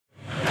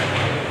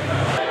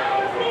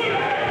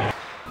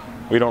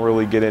we don't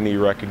really get any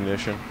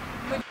recognition.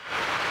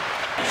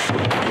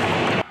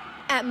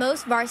 At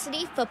most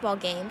varsity football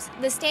games,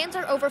 the stands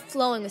are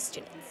overflowing with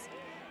students.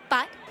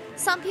 But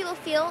some people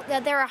feel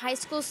that there are high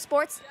school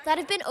sports that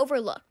have been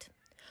overlooked.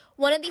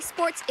 One of these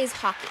sports is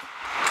hockey.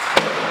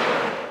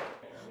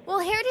 Well,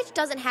 Heritage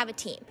doesn't have a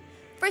team.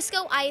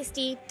 Frisco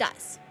ISD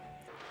does.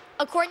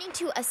 According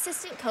to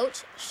assistant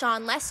coach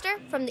Sean Lester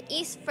from the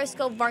East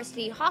Frisco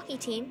varsity hockey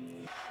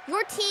team,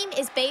 your team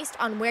is based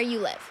on where you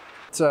live.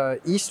 It's a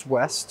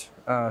east-west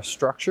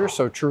structure,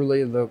 so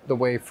truly the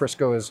way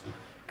Frisco is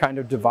kind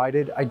of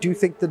divided. I do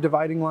think the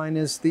dividing line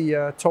is the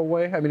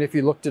tollway. I mean, if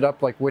you looked it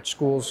up, like which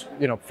schools,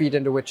 feed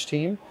into which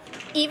team.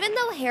 Even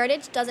though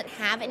Heritage doesn't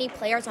have any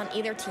players on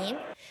either team,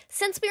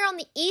 since we are on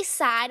the east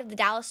side of the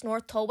Dallas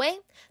North Tollway,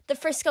 the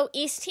Frisco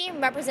East team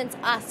represents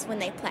us when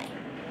they play.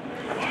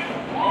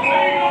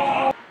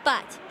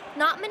 But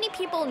not many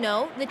people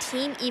know the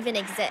team even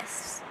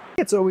exists.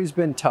 It's always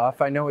been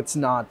tough. I know it's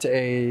not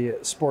a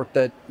sport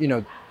that,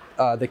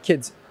 the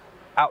kids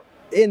out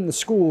in the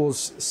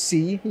schools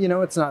see.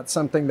 It's not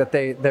something that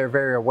they're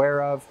very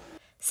aware of.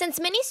 Since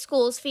many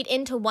schools feed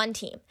into one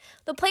team,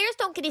 the players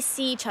don't get to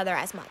see each other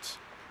as much.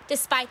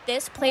 Despite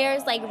this,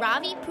 players like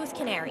Ravi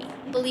Puthkanary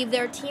believe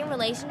their team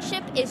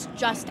relationship is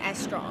just as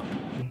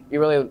strong. You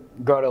really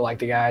grow to like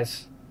the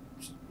guys,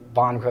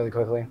 bond really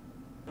quickly.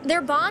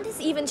 Their bond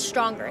is even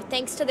stronger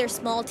thanks to their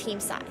small team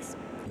size.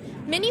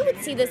 Many would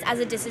see this as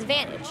a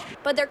disadvantage,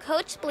 but their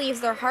coach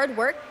believes their hard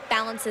work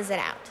balances it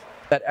out.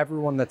 That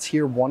everyone that's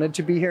here wanted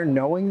to be here,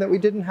 knowing that we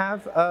didn't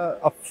have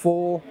a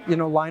full,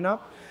 lineup.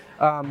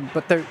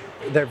 But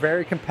they're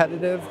very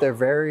competitive. They're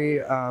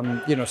very,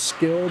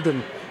 skilled,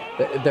 and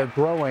they're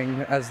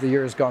growing as the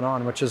year has gone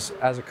on, which is,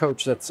 as a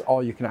coach, that's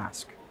all you can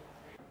ask.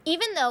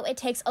 Even though it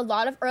takes a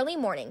lot of early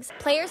mornings,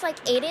 players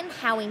like Aiden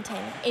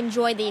Howington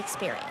enjoy the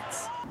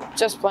experience.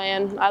 Just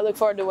playing. I look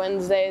forward to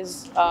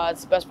Wednesdays.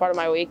 It's the best part of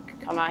my week.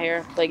 Come out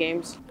here, play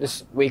games.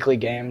 Just weekly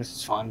games.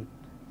 It's fun.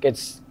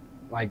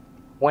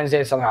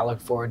 Wednesday is something I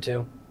look forward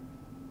to.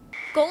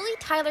 Goalie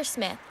Tyler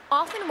Smith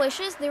often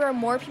wishes there were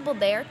more people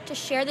there to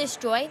share this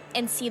joy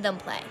and see them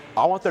play.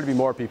 I want there to be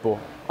more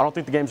people. I don't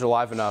think the games are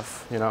live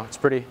enough. It's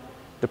pretty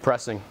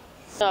depressing.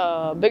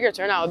 A bigger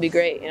turnout would be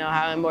great,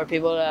 having more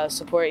people to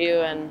support you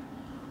and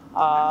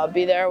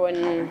be there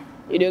when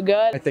you do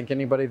good. I think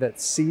anybody that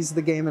sees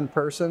the game in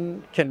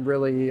person can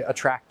really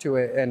attract to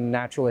it and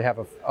naturally have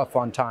a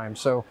fun time.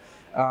 So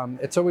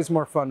it's always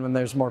more fun when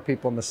there's more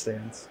people in the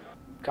stands.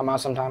 Come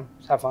out sometime,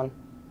 have fun.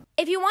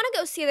 If you want to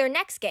go see their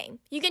next game,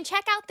 you can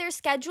check out their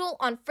schedule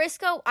on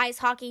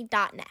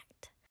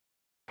FriscoIceHockey.net.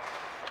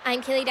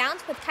 I'm Kaylee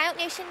Downs with Coyote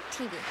Nation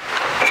TV.